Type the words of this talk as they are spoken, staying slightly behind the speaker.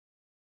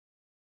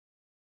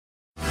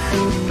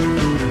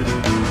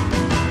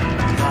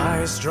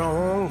Thy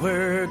strong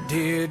word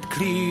did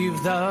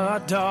cleave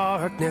the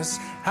darkness.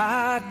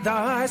 At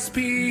thy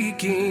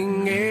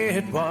speaking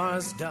it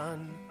was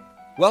done.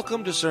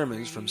 Welcome to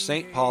sermons from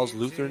St. Paul's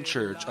Lutheran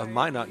Church of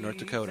Minot, North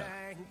Dakota.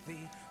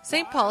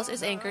 St. Paul's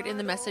is anchored in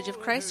the message of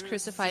Christ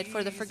crucified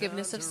for the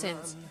forgiveness of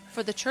sins,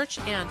 for the church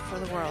and for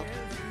the world.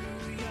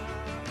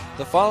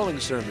 The following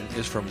sermon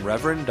is from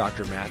Reverend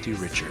Dr. Matthew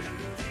Richard.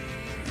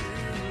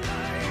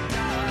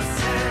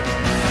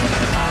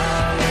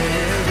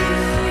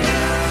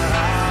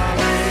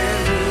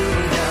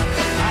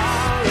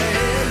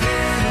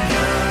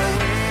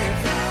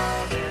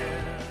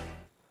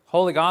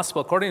 Holy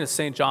Gospel according to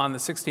St. John, the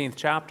 16th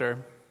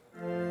chapter.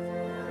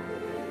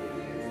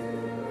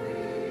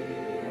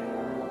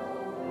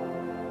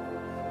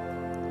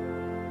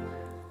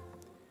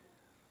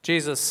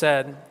 Jesus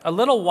said, "A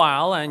little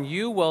while, and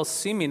you will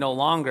see me no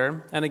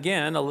longer, and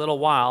again a little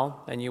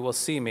while, and you will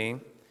see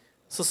me."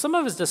 So some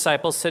of his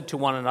disciples said to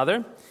one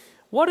another,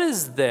 "What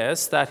is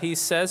this that he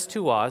says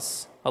to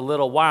us, 'A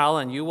little while,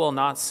 and you will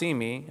not see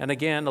me, and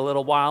again a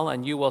little while,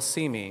 and you will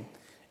see me'?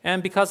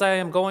 And because I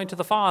am going to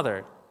the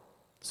Father."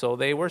 So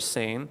they were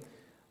saying,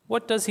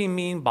 "What does he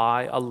mean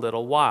by a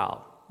little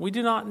while? We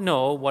do not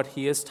know what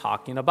he is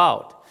talking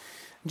about."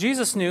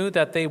 Jesus knew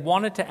that they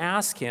wanted to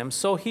ask him,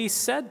 so he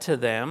said to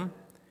them,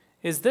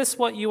 "Is this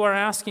what you are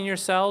asking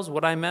yourselves,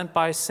 what I meant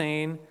by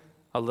saying,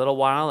 'A little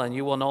while and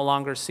you will no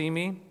longer see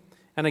me',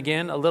 and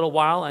again a little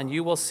while and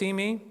you will see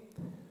me'?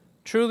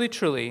 Truly,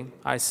 truly,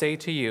 I say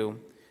to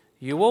you,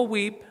 you will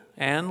weep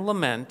and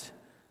lament,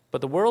 but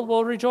the world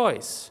will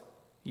rejoice.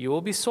 You will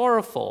be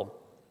sorrowful,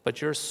 but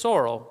your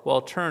sorrow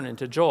will turn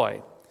into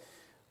joy.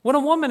 When a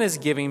woman is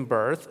giving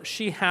birth,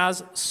 she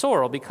has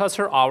sorrow because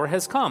her hour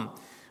has come.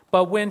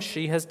 But when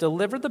she has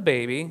delivered the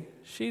baby,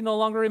 she no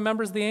longer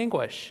remembers the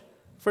anguish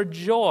for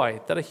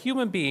joy that a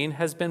human being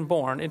has been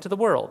born into the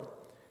world.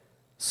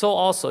 So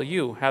also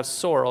you have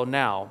sorrow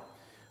now,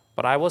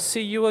 but I will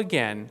see you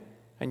again,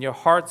 and your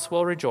hearts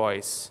will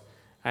rejoice,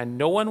 and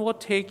no one will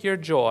take your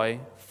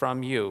joy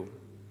from you."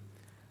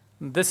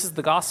 This is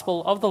the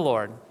gospel of the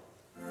Lord.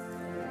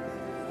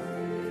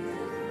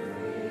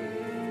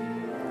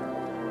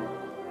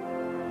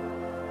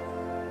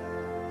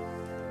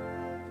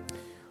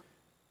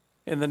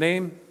 In the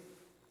name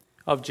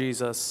of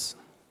Jesus,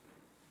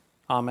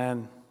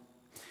 amen.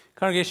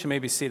 Congregation may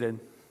be seated.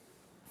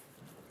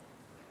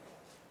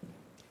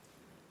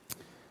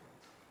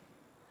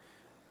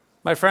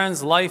 My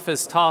friends, life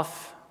is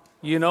tough.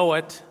 You know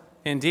it.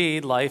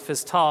 Indeed, life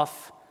is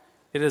tough.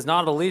 It is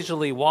not a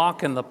leisurely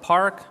walk in the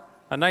park,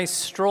 a nice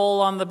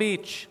stroll on the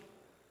beach.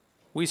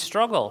 We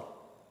struggle.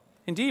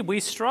 Indeed, we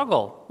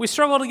struggle. We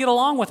struggle to get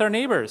along with our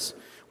neighbors.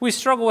 We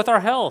struggle with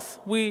our health.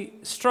 We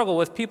struggle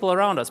with people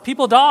around us.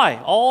 People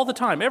die all the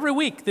time. Every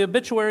week, the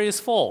obituary is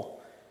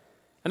full.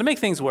 And to make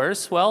things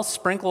worse, well,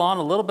 sprinkle on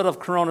a little bit of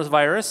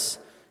coronavirus.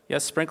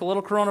 Yes, sprinkle a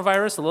little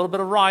coronavirus, a little bit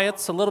of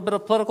riots, a little bit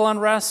of political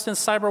unrest and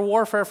cyber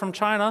warfare from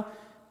China.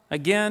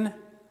 Again,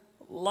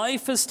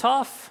 life is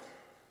tough.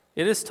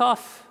 It is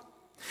tough.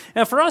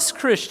 And for us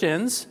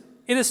Christians,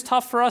 it is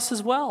tough for us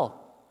as well.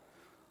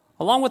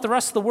 Along with the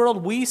rest of the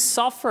world, we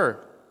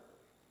suffer.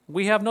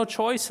 We have no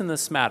choice in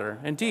this matter.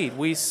 Indeed,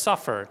 we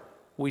suffer,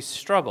 we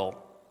struggle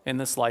in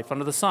this life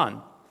under the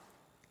sun.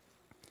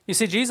 You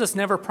see, Jesus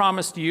never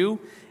promised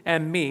you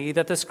and me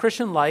that this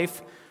Christian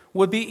life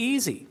would be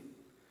easy.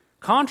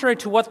 Contrary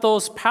to what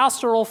those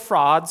pastoral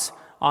frauds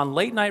on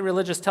late-night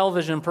religious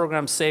television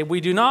programs say,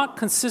 we do not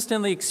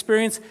consistently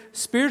experience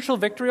spiritual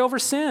victory over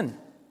sin.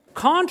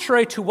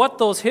 Contrary to what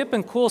those hip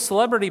and cool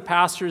celebrity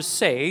pastors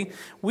say,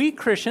 we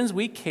Christians,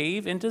 we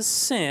cave into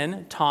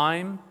sin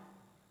time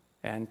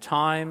and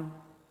time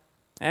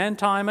and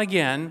time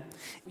again,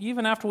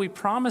 even after we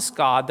promise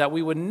God that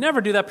we would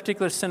never do that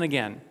particular sin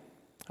again.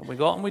 And we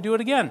go out and we do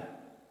it again.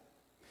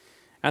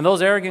 And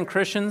those arrogant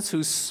Christians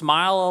who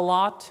smile a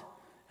lot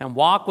and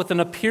walk with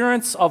an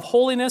appearance of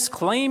holiness,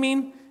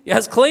 claiming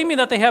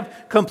that they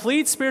have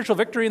complete spiritual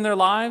victory in their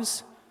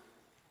lives,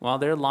 well,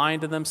 they're lying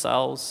to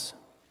themselves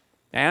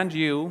and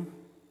you.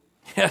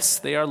 Yes,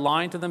 they are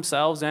lying to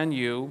themselves and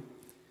you.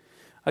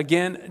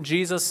 Again,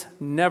 Jesus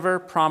never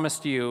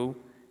promised you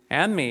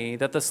and me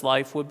that this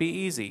life would be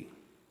easy.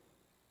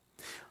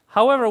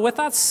 However, with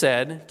that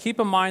said, keep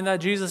in mind that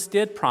Jesus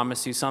did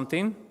promise you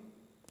something.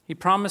 He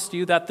promised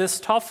you that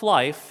this tough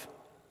life,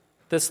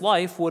 this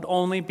life would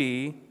only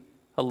be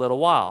a little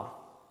while.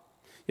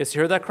 Yes,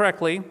 you heard that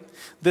correctly.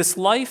 This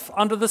life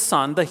under the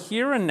sun, the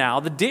here and now,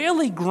 the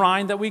daily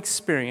grind that we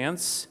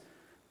experience,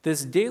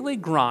 this daily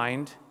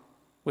grind,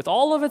 with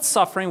all of its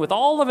suffering, with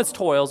all of its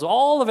toils,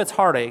 all of its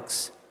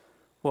heartaches,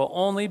 will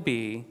only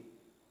be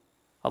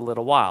a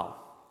little while.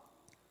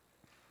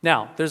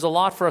 Now, there's a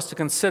lot for us to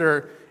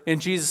consider in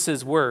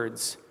Jesus'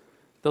 words,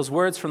 those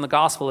words from the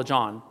Gospel of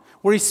John,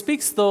 where he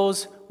speaks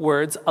those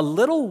words a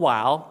little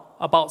while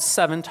about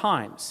 7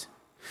 times.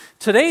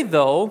 Today,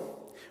 though,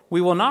 we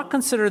will not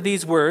consider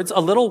these words a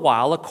little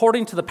while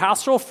according to the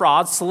pastoral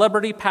frauds,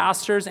 celebrity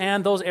pastors,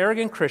 and those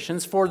arrogant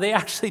Christians, for they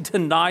actually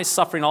deny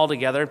suffering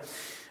altogether.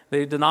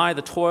 They deny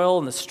the toil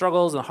and the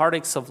struggles and the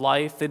heartaches of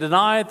life. They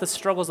deny the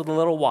struggles of the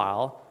little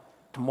while.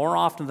 More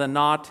often than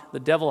not, the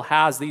devil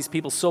has these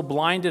people so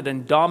blinded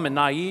and dumb and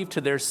naive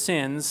to their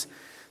sins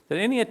that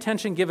any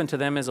attention given to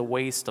them is a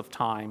waste of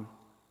time.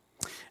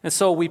 And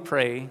so we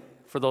pray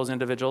for those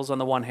individuals. On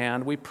the one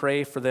hand, we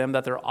pray for them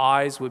that their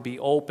eyes would be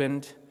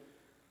opened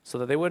so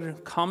that they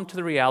would come to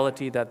the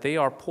reality that they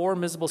are poor,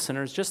 miserable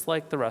sinners just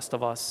like the rest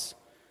of us,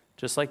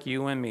 just like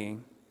you and me.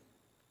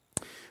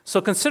 So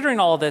considering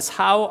all this,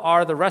 how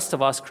are the rest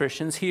of us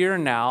Christians here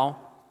and now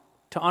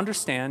to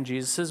understand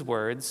Jesus'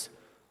 words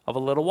of a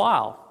little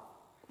while?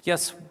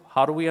 Yes,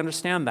 how do we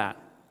understand that?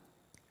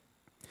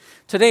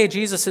 Today,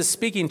 Jesus is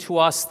speaking to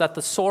us that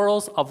the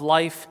sorrows of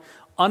life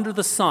under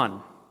the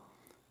sun,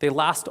 they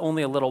last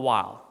only a little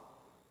while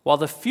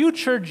the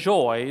future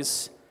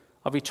joys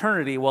of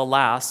eternity will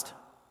last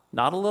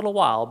not a little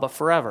while, but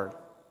forever.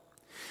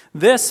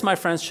 This, my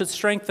friends, should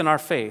strengthen our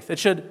faith. It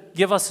should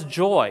give us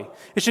joy.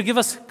 It should give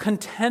us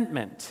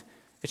contentment.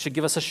 It should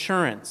give us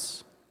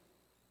assurance.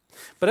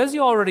 But as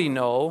you already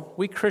know,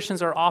 we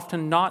Christians are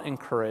often not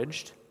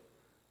encouraged.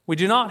 We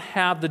do not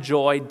have the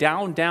joy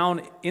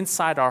down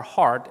inside our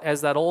heart,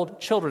 as that old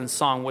children's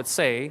song would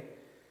say.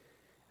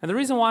 And the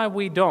reason why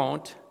we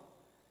don't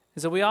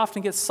is that we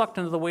often get sucked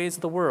into the ways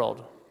of the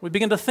world. We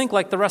begin to think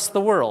like the rest of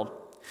the world.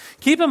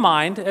 Keep in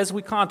mind, as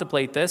we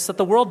contemplate this, that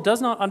the world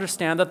does not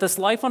understand that this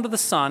life under the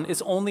sun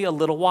is only a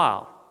little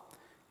while.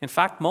 In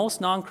fact, most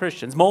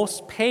non-Christians,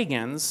 most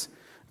pagans,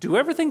 do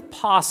everything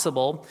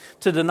possible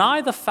to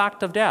deny the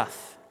fact of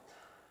death.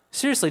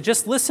 Seriously,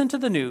 just listen to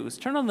the news.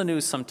 Turn on the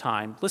news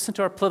sometime. Listen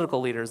to our political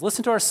leaders.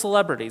 Listen to our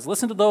celebrities.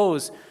 Listen to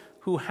those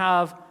who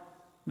have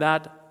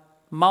that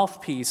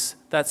mouthpiece,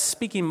 that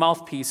speaking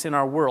mouthpiece in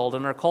our world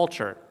and our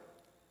culture.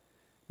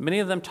 Many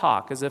of them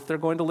talk as if they're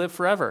going to live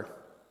forever,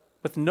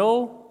 with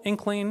no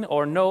inkling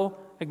or no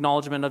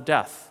acknowledgement of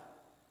death.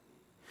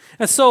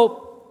 And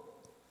so,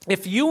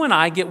 if you and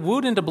I get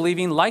wooed into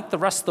believing like the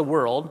rest of the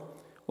world,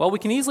 well, we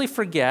can easily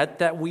forget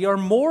that we are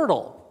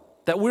mortal,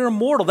 that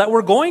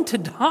we're going to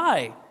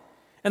die,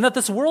 and that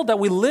this world that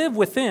we live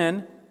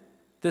within,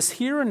 this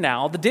here and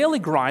now, the daily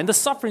grind, the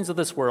sufferings of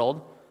this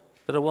world,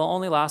 that it will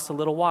only last a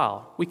little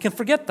while. We can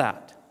forget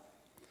that.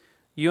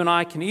 You and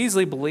I can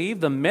easily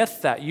believe the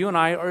myth that you and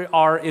I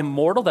are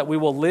immortal, that we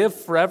will live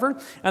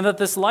forever, and that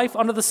this life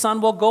under the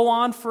sun will go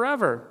on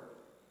forever,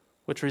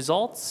 which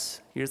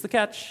results, here's the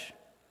catch,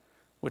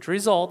 which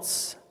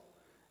results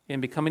in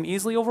becoming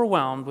easily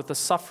overwhelmed with the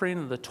suffering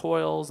and the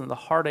toils and the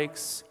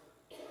heartaches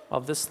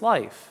of this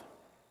life.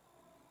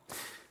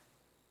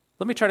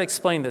 Let me try to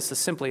explain this as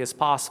simply as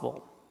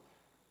possible.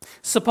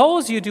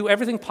 Suppose you do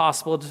everything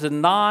possible to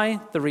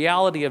deny the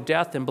reality of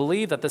death and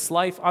believe that this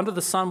life under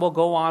the sun will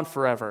go on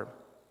forever.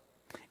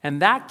 In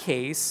that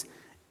case,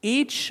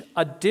 each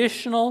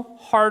additional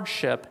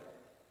hardship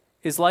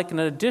is like an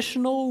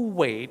additional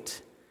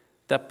weight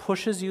that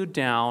pushes you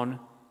down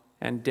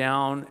and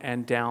down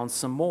and down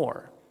some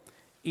more.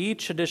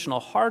 Each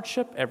additional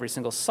hardship, every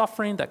single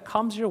suffering that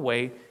comes your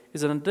way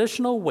is an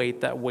additional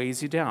weight that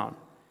weighs you down.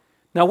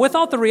 Now,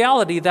 without the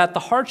reality that the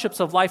hardships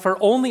of life are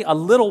only a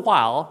little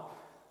while,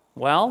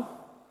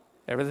 well,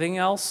 everything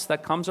else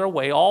that comes our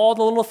way, all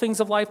the little things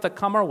of life that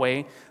come our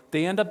way,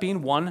 they end up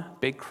being one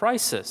big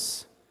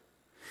crisis.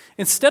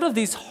 Instead of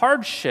these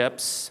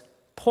hardships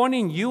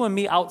pointing you and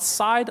me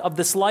outside of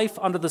this life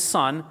under the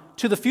sun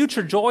to the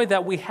future joy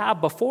that we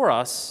have before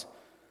us,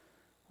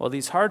 well,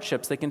 these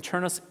hardships, they can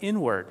turn us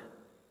inward.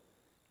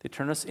 They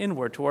turn us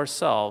inward to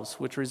ourselves,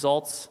 which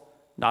results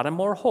not in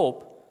more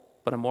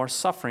hope, but in more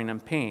suffering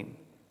and pain.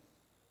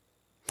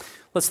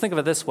 Let's think of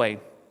it this way.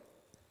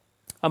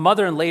 A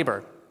mother in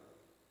labor,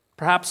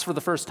 perhaps for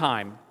the first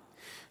time,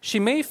 she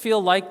may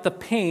feel like the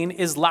pain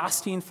is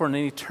lasting for an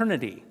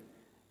eternity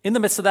in the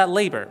midst of that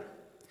labor.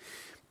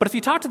 But if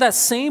you talk to that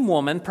same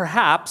woman,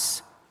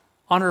 perhaps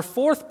on her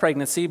fourth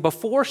pregnancy,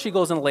 before she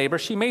goes into labor,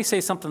 she may say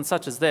something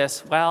such as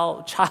this: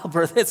 well,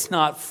 childbirth, it's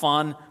not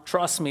fun,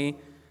 trust me,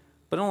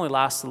 but it only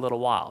lasts a little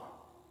while.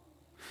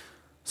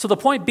 So the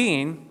point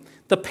being,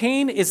 the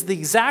pain is the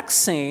exact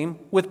same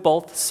with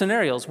both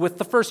scenarios, with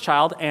the first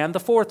child and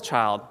the fourth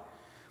child.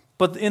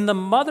 But in the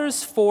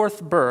mother's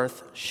fourth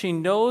birth, she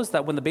knows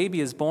that when the baby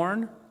is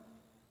born,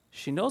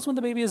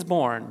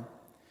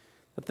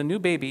 that the new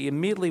baby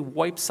immediately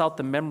wipes out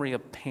the memory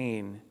of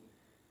pain.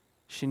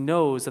 She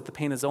knows that the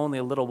pain is only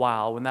a little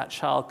while. When that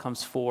child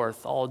comes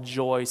forth, all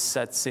joy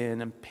sets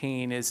in and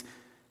pain is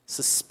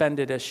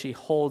suspended as she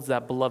holds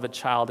that beloved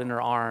child in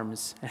her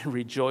arms and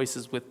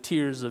rejoices with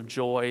tears of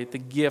joy. The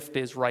gift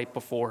is right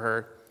before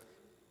her.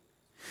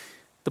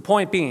 The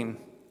point being,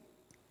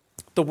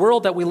 the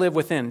world that we live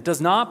within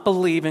does not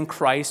believe in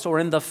Christ or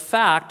in the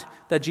fact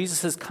that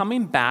Jesus is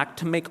coming back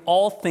to make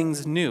all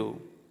things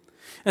new.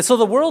 And so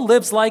the world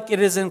lives like it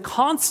is in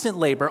constant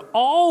labor,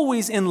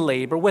 always in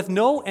labor, with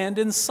no end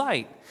in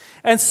sight.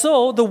 And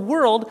so the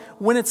world,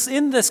 when it's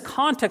in this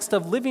context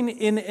of living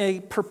in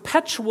a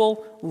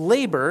perpetual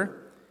labor,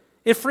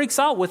 it freaks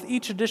out with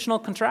each additional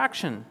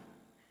contraction.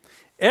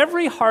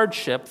 Every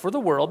hardship for the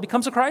world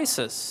becomes a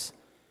crisis.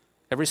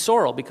 Every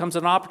sorrow becomes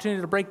an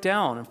opportunity to break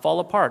down and fall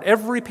apart.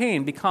 Every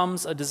pain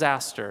becomes a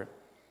disaster.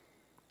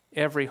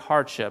 Every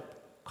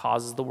hardship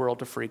causes the world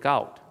to freak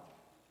out.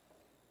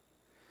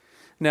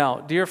 Now,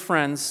 dear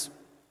friends,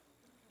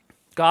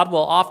 God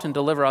will often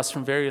deliver us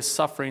from various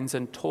sufferings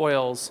and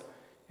toils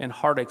and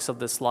heartaches of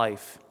this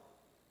life.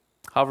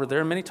 However, there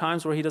are many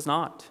times where he does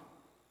not.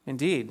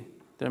 Indeed,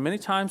 there are many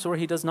times where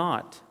he does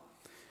not.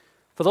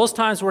 For those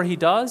times where he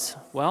does,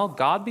 well,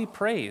 God be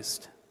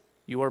praised.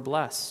 You are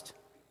blessed.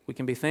 We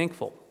can be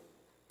thankful.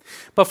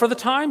 But for the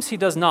times he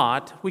does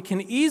not, we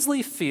can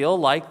easily feel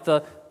like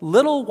the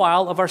little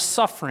while of our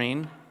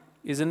suffering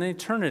is an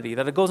eternity,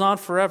 that it goes on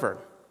forever.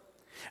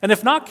 And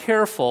if not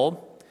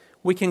careful,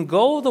 we can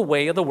go the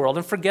way of the world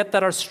and forget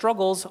that our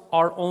struggles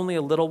are only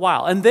a little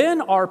while. And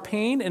then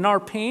in our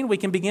pain, we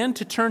can begin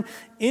to turn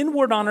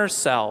inward on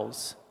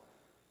ourselves.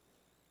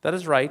 That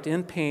is right,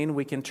 in pain,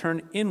 we can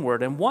turn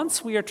inward. And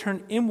once we are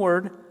turned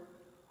inward,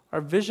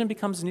 our vision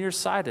becomes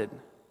nearsighted.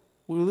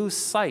 We lose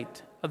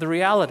sight of the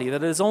reality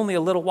that it is only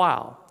a little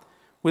while.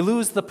 We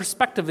lose the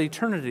perspective of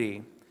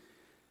eternity.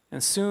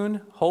 And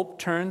soon, hope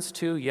turns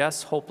to,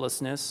 yes,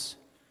 hopelessness.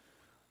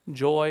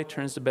 Joy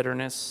turns to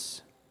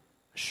bitterness.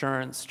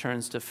 Assurance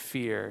turns to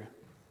fear.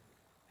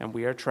 And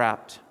we are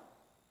trapped,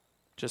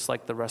 just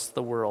like the rest of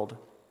the world,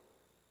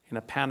 in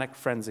a panic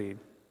frenzy.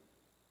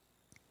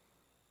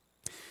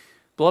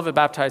 Beloved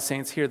baptized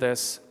saints, hear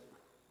this.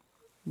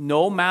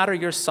 No matter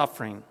your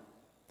suffering,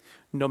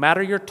 no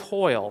matter your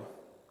toil,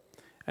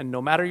 and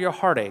no matter your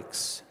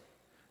heartaches,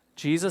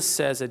 Jesus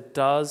says it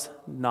does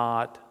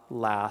not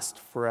last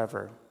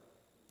forever.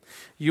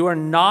 You are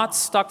not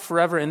stuck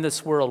forever in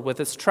this world with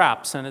its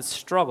traps and its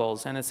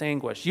struggles and its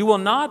anguish. You will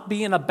not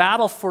be in a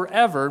battle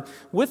forever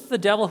with the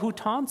devil who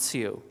taunts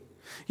you.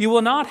 You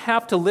will not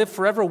have to live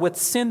forever with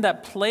sin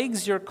that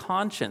plagues your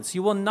conscience.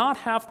 You will not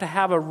have to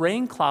have a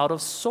rain cloud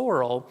of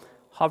sorrow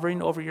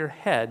hovering over your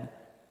head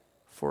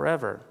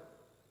forever.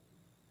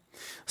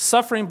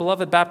 Suffering,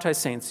 beloved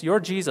baptized saints, your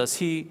Jesus,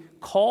 he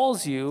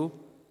calls you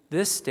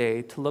this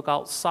day to look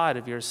outside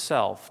of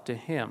yourself to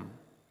him,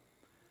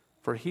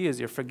 for he is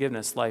your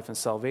forgiveness, life, and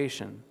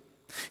salvation.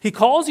 He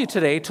calls you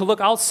today to look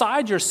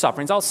outside your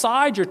sufferings,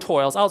 outside your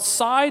toils,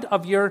 outside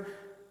of your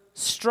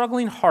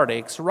struggling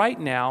heartaches right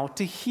now,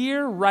 to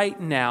hear right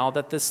now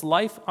that this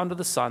life under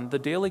the sun, the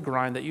daily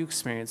grind that you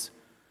experience,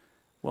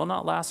 will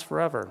not last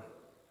forever.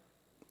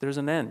 There's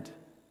an end.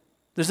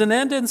 There's an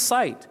end in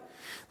sight.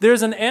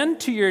 There's an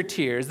end to your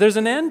tears. There's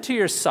an end to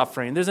your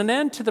suffering. There's an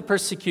end to the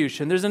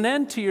persecution. There's an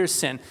end to your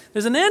sin.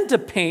 There's an end to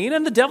pain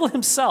and the devil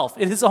himself.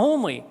 It is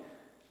only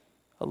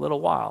a little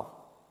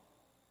while.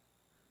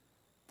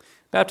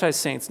 Baptized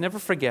saints, never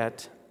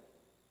forget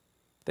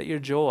that your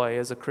joy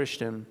as a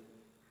Christian,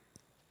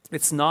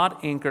 it's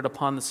not anchored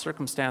upon the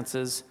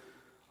circumstances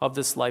of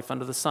this life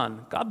under the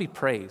sun. God be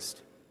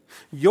praised.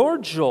 Your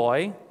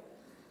joy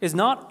is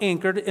not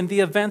anchored in the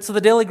events of the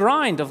daily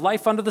grind of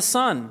life under the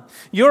sun.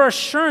 Your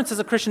assurance as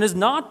a Christian is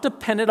not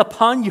dependent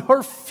upon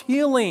your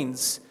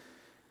feelings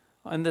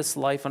in this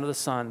life under the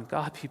sun.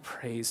 God be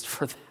praised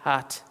for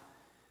that.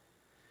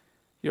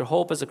 Your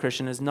hope as a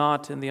Christian is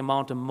not in the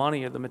amount of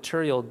money or the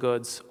material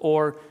goods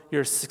or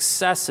your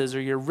successes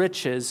or your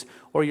riches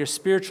or your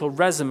spiritual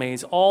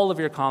resumes, all of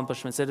your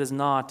accomplishments. It is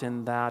not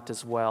in that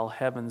as well.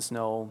 Heavens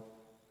no.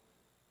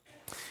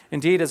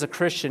 Indeed, as a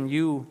Christian,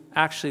 you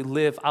actually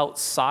live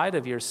outside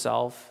of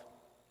yourself.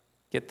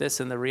 Get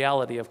this, in the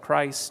reality of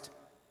Christ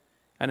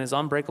and his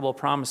unbreakable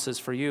promises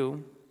for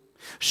you.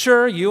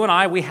 Sure, you and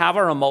I, we have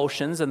our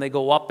emotions and they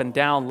go up and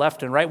down,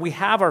 left and right. We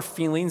have our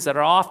feelings that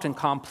are often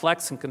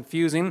complex and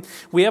confusing.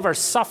 We have our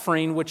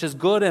suffering, which is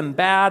good and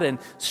bad, and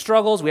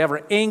struggles. We have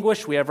our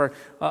anguish. We have our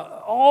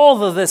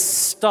all of this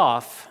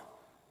stuff.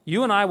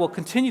 You and I will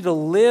continue to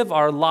live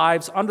our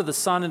lives under the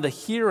sun in the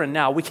here and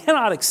now. We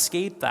cannot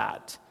escape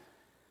that.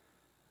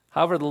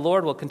 However, the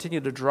Lord will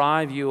continue to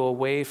drive you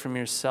away from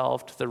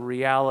yourself to the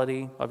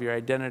reality of your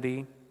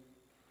identity,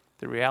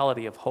 the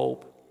reality of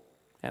hope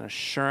and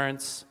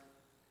assurance,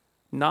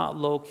 not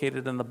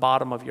located in the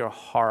bottom of your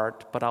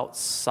heart, but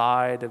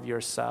outside of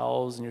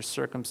yourselves and your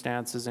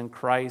circumstances in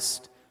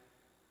Christ,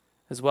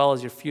 as well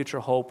as your future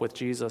hope with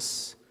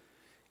Jesus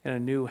in a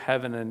new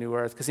heaven and a new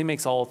earth, because he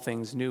makes all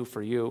things new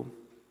for you.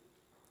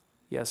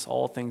 Yes,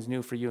 all things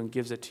new for you, and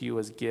gives it to you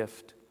as a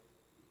gift.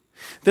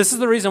 This is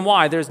the reason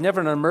why there's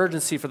never an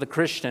emergency for the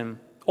Christian,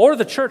 or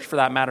the church for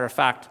that matter of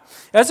fact.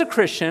 As a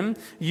Christian,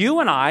 you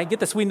and I,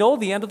 get this, we know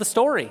the end of the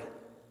story.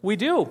 We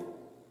do.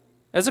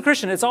 As a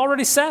Christian, it's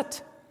already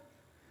set.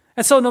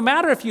 And so no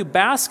matter if you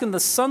bask in the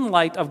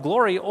sunlight of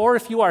glory or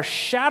if you are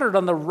shattered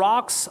on the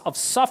rocks of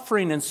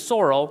suffering and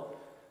sorrow,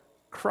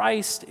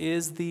 Christ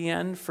is the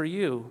end for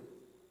you,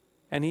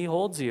 and he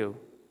holds you.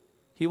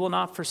 He will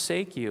not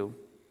forsake you.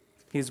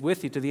 He's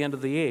with you to the end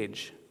of the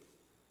age.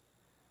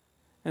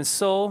 And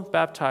so,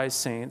 baptized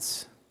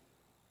saints,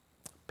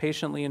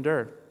 patiently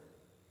endure.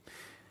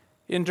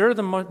 Endure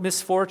the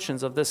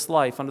misfortunes of this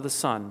life under the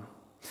sun.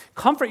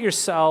 Comfort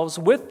yourselves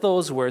with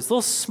those words,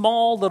 those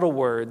small little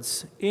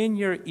words in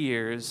your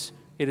ears.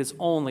 It is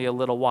only a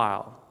little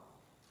while.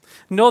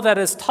 Know that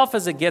as tough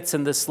as it gets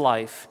in this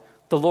life,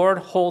 the Lord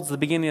holds the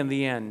beginning and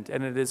the end,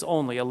 and it is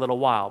only a little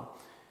while.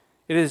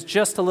 It is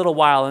just a little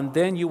while, and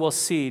then you will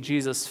see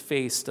Jesus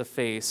face to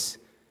face.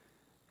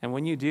 And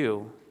when you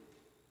do,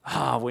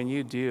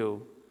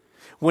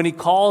 when he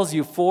calls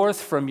you forth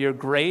from your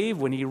grave,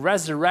 when he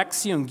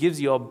resurrects you and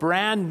gives you a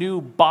brand new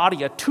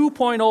body, a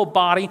 2.0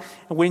 body,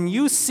 and when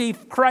you see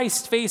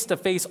Christ face to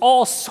face,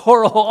 all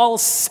sorrow, all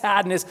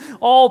sadness,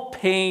 all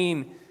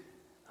pain,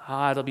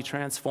 it'll be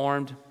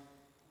transformed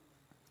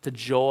to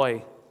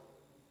joy.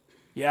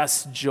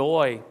 Yes,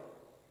 joy.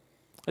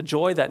 A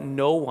joy that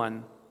no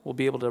one will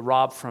be able to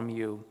rob from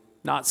you.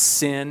 Not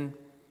sin,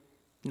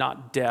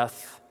 not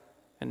death,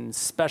 and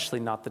especially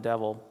not the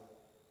devil.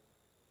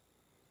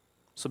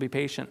 So be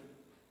patient,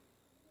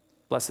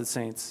 blessed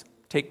saints.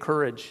 Take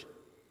courage.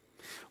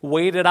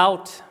 Wait it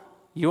out.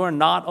 You are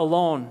not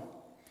alone.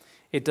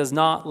 It does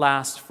not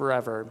last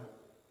forever.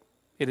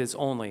 It is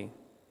only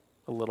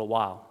a little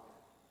while.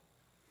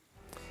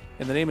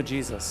 In the name of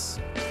Jesus,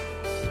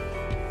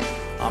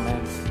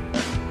 amen.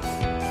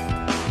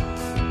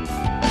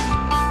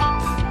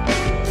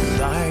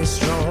 Thy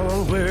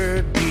strong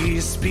word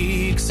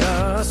bespeaks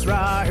us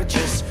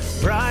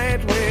righteous,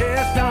 bright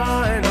with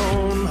thine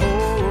own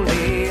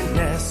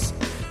holiness.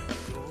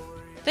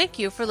 Thank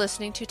you for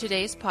listening to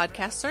today's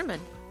podcast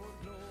sermon.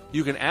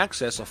 You can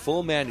access a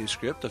full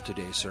manuscript of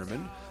today's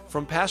sermon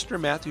from Pastor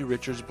Matthew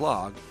Richard's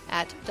blog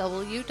at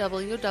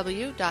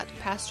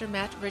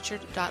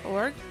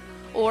www.pastormattrichard.org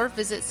or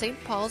visit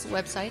St. Paul's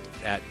website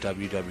at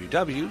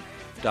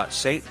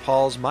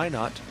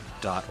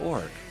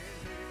www.stpaulsminot.org.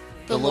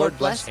 The Lord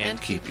bless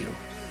and keep you.